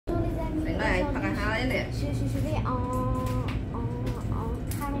Je vais en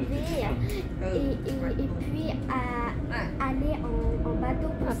tramway et puis aller en bateau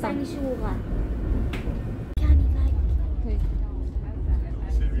pour 5 jours.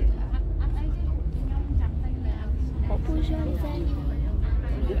 Bonjour les amis,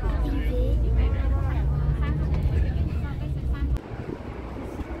 arrivé.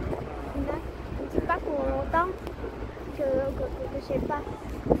 Je ne sais pas pour longtemps que je n'ai pas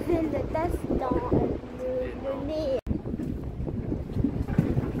fait le test dans le nez.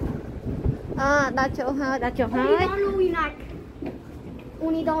 À, đã chỗ 2, đã chỗ 2. On est dans l'eau, Yunak.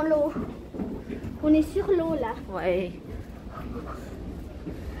 On est dans l'eau. On est sur l'eau là. Vậy.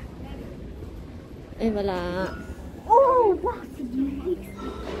 Em gọi là Oh, wow, c'est du luxe.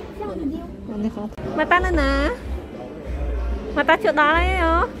 Faire une vidéo. on đi không? Mà ta nữa nè. Mà ta chỗ đó đấy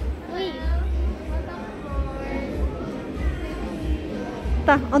hả? Oui.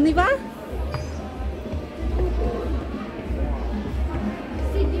 Ta, on y va?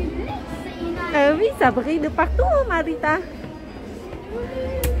 C'est du luxe, Yunak. Oui, ça brille de partout, Marita.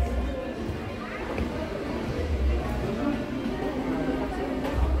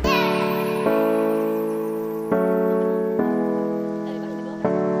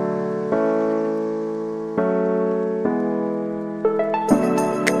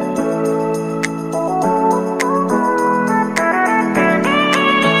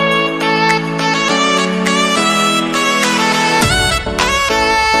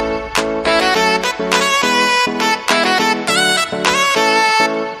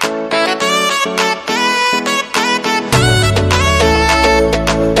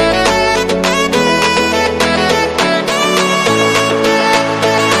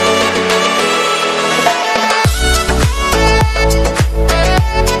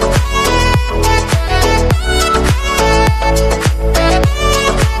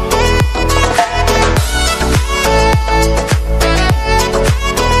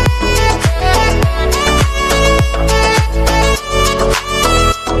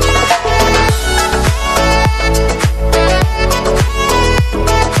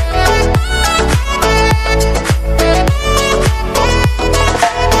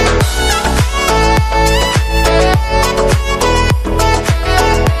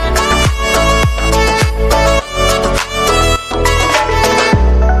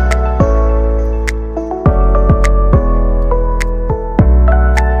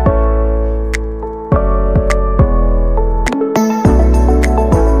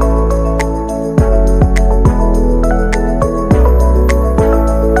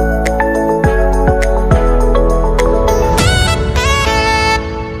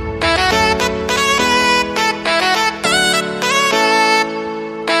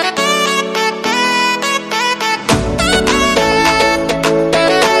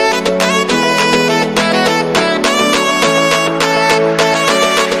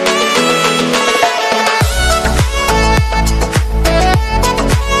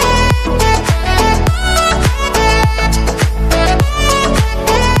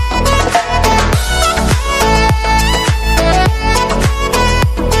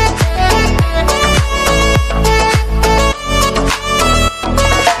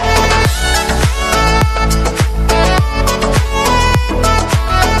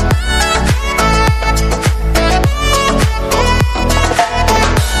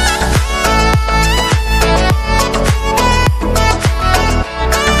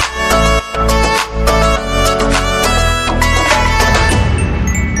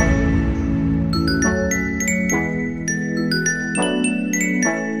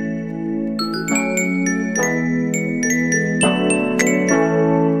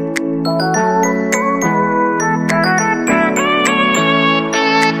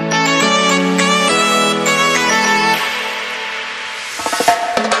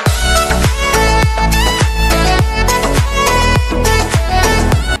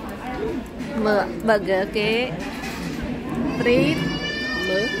 burger kế frites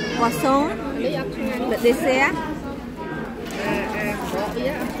poisson le dessert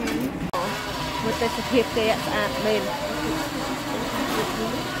một tay thực hiện cái bên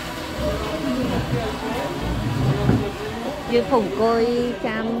dương phủng côi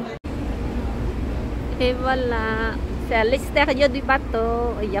cam. Et voilà, c'est à l'extérieur du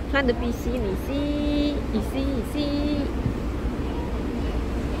bateau. Il y a plein de piscines ici.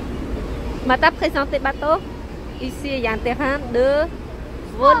 Mata présenté bateau. Ici, il y a un terrain de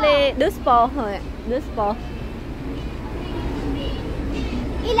volley, de sport. Ouais, de sport.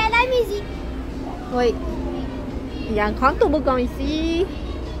 Il a la musique. Oui. Il y a un grand toboggan ici.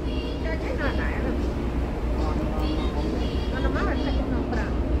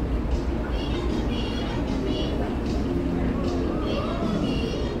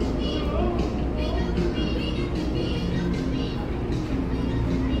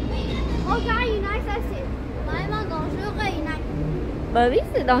 Bah oui,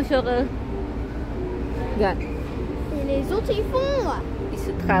 c'est dangereux. Regarde. Et les autres, ils font. Ils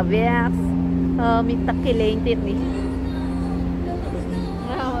se traversent. Oh, mais t'as quelle ligne,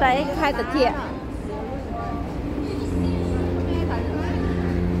 Tay khai tật thiện.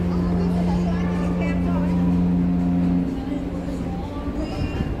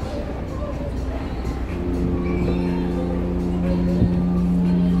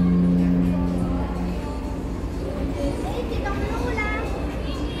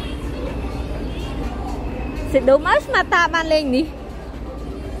 C'est dommage Mata ban lên đi.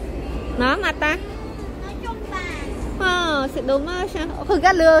 Nó Mata. Oh, c'est dommage.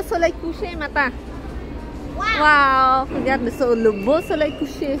 Regarde le soleil couché, Mata. Wow, regarde le beau soleil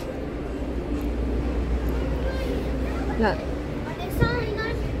couché. Là.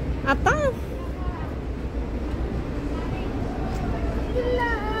 Attends.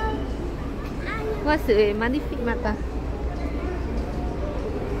 Ouais, c'est magnifique, Mata.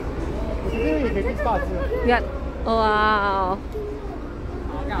 Regarde. Wow.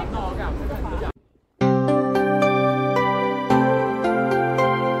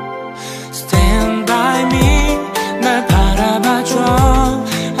 Stand by me, 날 바라봐줘.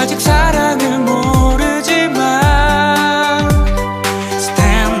 아직 사랑을 모르지만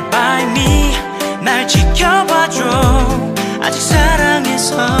Stand by me, 날 지켜봐줘. 아직 사랑에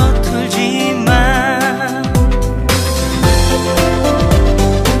서툴지만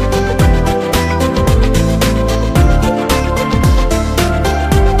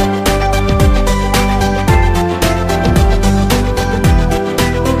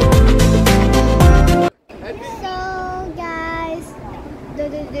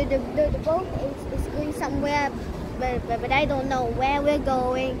The boat is going somewhere, but I don't know where we're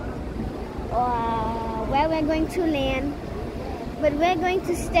going or where we're going to land. But we're going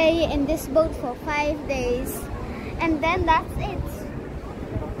to stay in this boat for 5 days, and then that's it.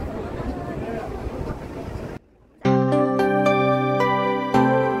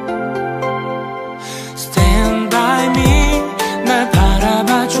 Stand by me, 날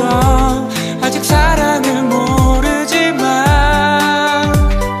바라봐줘. 아직 사랑을 모르지만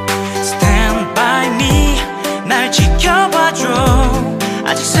날 지켜봐줘.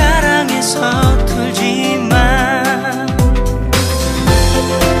 아직 사랑에 서툴지만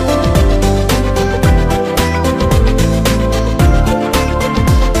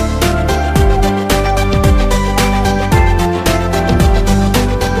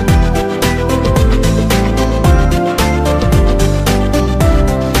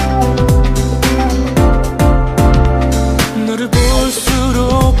너를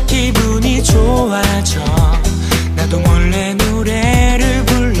볼수록 기분이 좋아져. 나도 몰래 노래를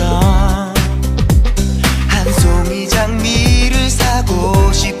불러. 한 송이 장미를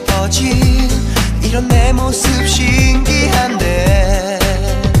사고 싶어진 이런 내 모습 신기한데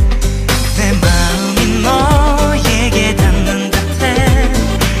내 마음이 너에게 닿는 듯해.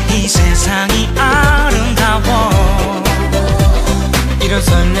 이 세상이 아름다워. 이런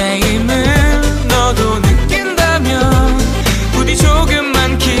설레임을 너도 느낀다면 부디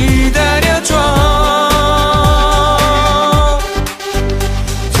조금만 기다려줘.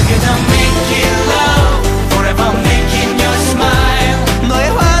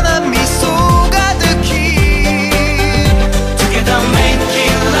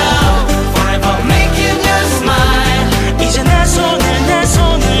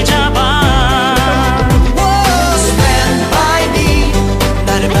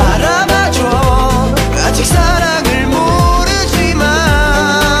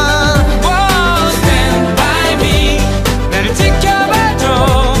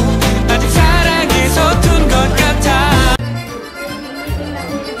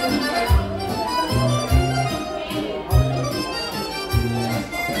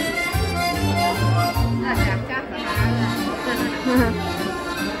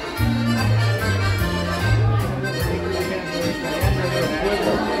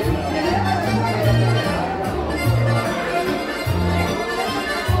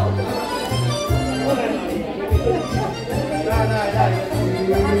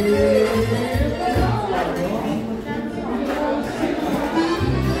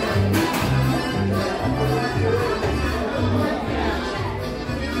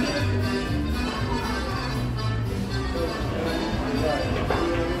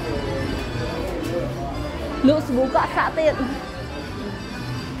 Lụa bố cọ xạ tiện.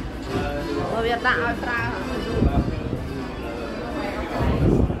 Ở Việt Nam ai fra hả?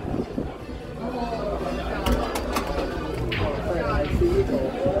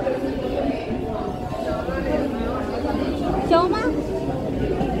 Châu má.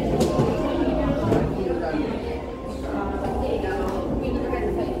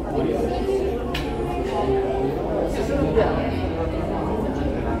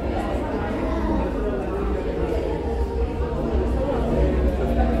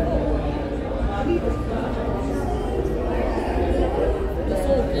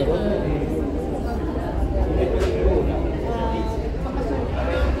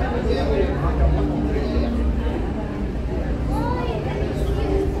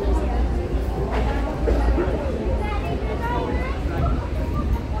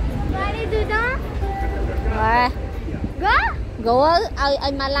 Gỗ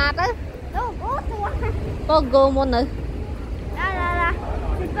ai mà lạt á. Có gỗ môn nữa. Đó.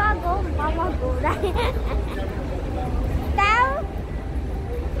 Có gỗ đây. Tao.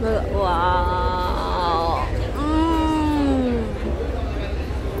 Wow.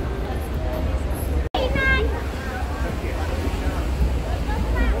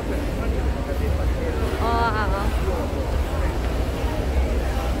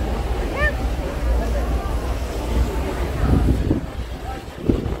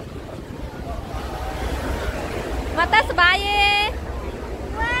 Mata sebaik.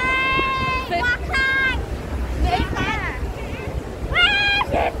 Wah, makan. Wah,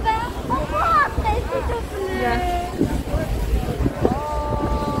 super. Ya.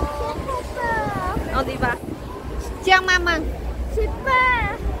 Oh, đi vào. Trang mama.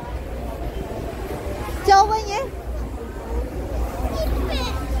 Super. Châu với nhé.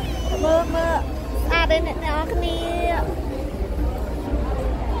 Mơ. À đây nè nó cái này.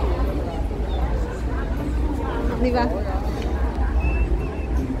 Đi vào.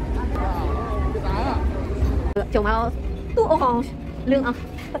 Chồng áo tu ô hòn lương à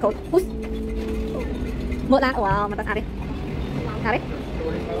tất cả hút mở ra wow mà ta đi đấy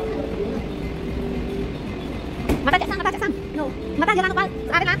mà ta chạy sang mà ta jalan apa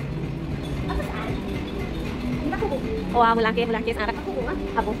ada kan wow mulang ke ada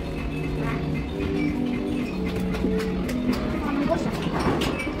apa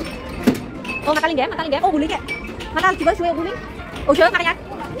oh mata linggem oh buli kek mata coba cuy buli oh cuy mata ya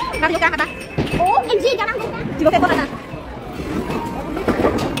mata juga mata Oh, MG jangan. coba kayak mana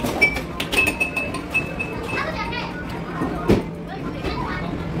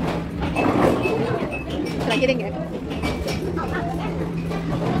lagi deh nggak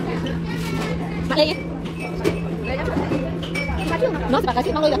mak lagi nó sẽ bạc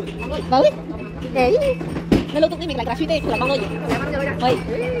cái mang lôi rồi với để nó lâu tục đi mình lại suy tê là mang lôi gì ơi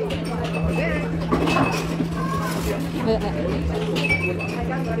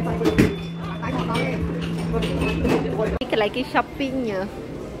cái lại cái shopping nhở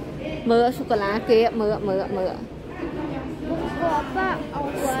mơ sô cô la kia mơ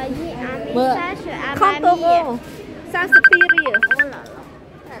không tô sang superior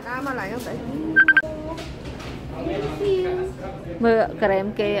mơ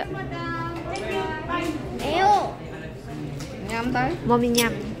krem kia Nhâm tới. mommy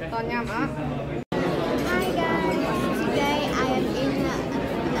nhâm Toàn nhâm á. Hi guys, today I am in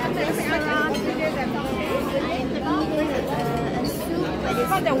a restaurant. I am eating a soup, but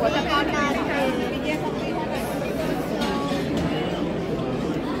it's really not good.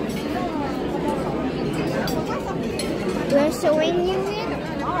 We're showing you it.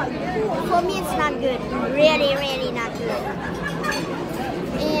 For me, it's not good. Really not good.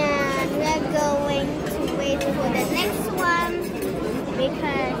 And we're going to wait for the next one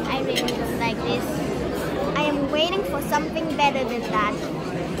because I really don't like this. I am waiting for something better than that.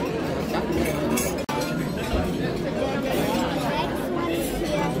 The next one is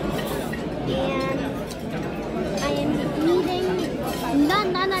here, and I am eating.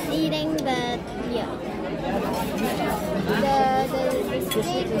 Not eating, but yeah. The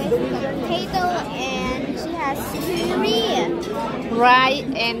steak with potato, and she has curry. rice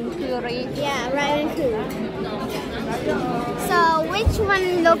and curry Yeah, right and curry. So which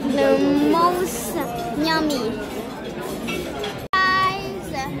one look the most yummy?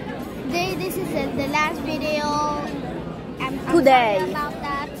 Guys, this is the last video. I'm Today. sorry about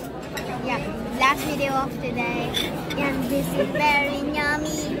that. Yeah, last video of today, and this is very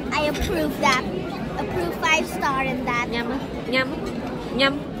yummy. I approve that. Approve 5 star in that.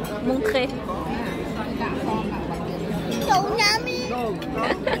 nhâm muốn khê So yummy.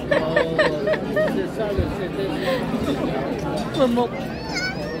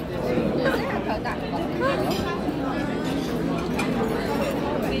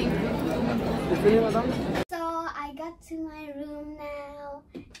 11 So I got to my room now,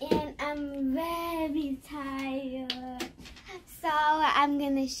 and I'm very tired. So I'm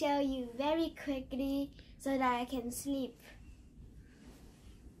gonna show you very quickly so that I can sleep.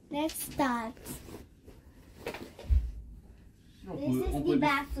 Let's start. This is the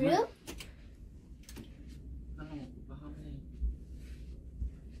bathroom.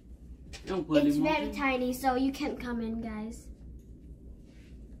 It's very tiny, so you can't come in, guys.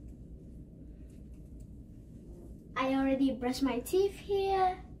 I already brushed my teeth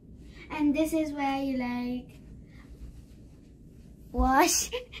here, and this is where you like wash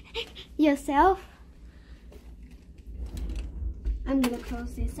yourself. I'm gonna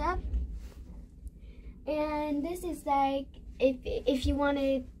close this up, and this is like if you want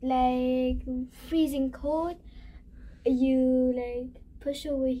it like freezing cold, you like push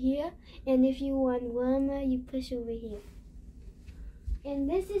over here, and if you want warmer, you push over here. And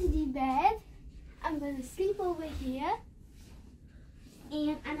this is the bed. I'm gonna sleep over here,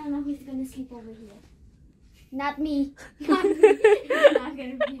 and I don't know who's gonna sleep over here. Not me. Not me. It's not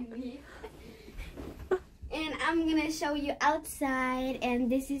gonna be me. And I'm gonna show you outside, and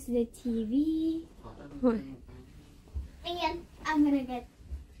this is the TV. And I'm gonna get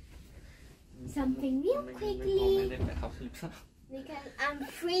something real quickly because I'm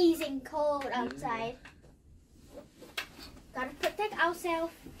freezing cold outside. Gotta protect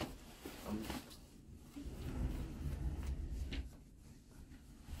ourselves.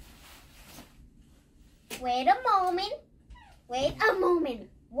 Wait a moment. Wait a moment.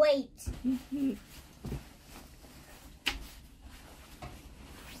 Wait.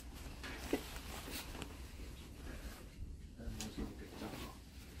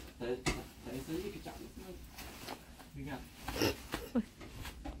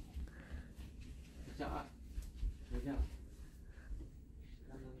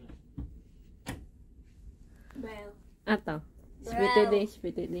 Atau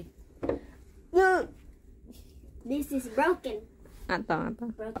seperti ini. Look, this is broken. Atau.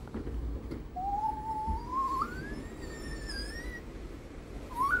 Broken.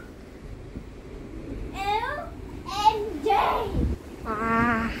 LNJ.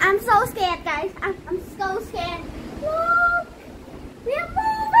 I'm so scared, guys. I'm so scared. Look, we're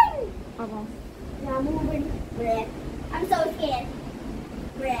moving. We're moving. Bread. I'm so scared.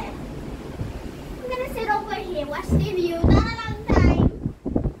 Bread. I'm gonna sit over here, watch the view. Not a long time.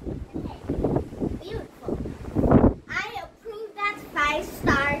 Okay. Beautiful. I approve that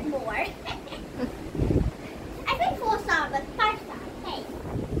 5-star more. I think 4-star, but 5-star. Hey.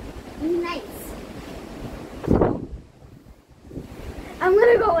 Nice. I'm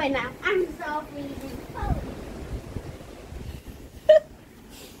gonna go in now. I'm so freezing cold.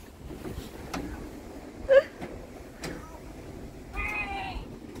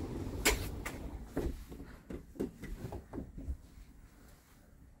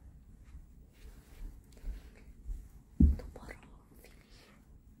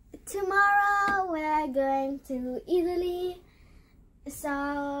 Tomorrow we're going to Italy,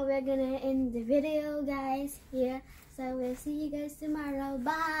 so we're gonna end the video, guys, here. So we'll see you guys tomorrow.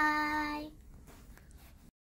 Bye.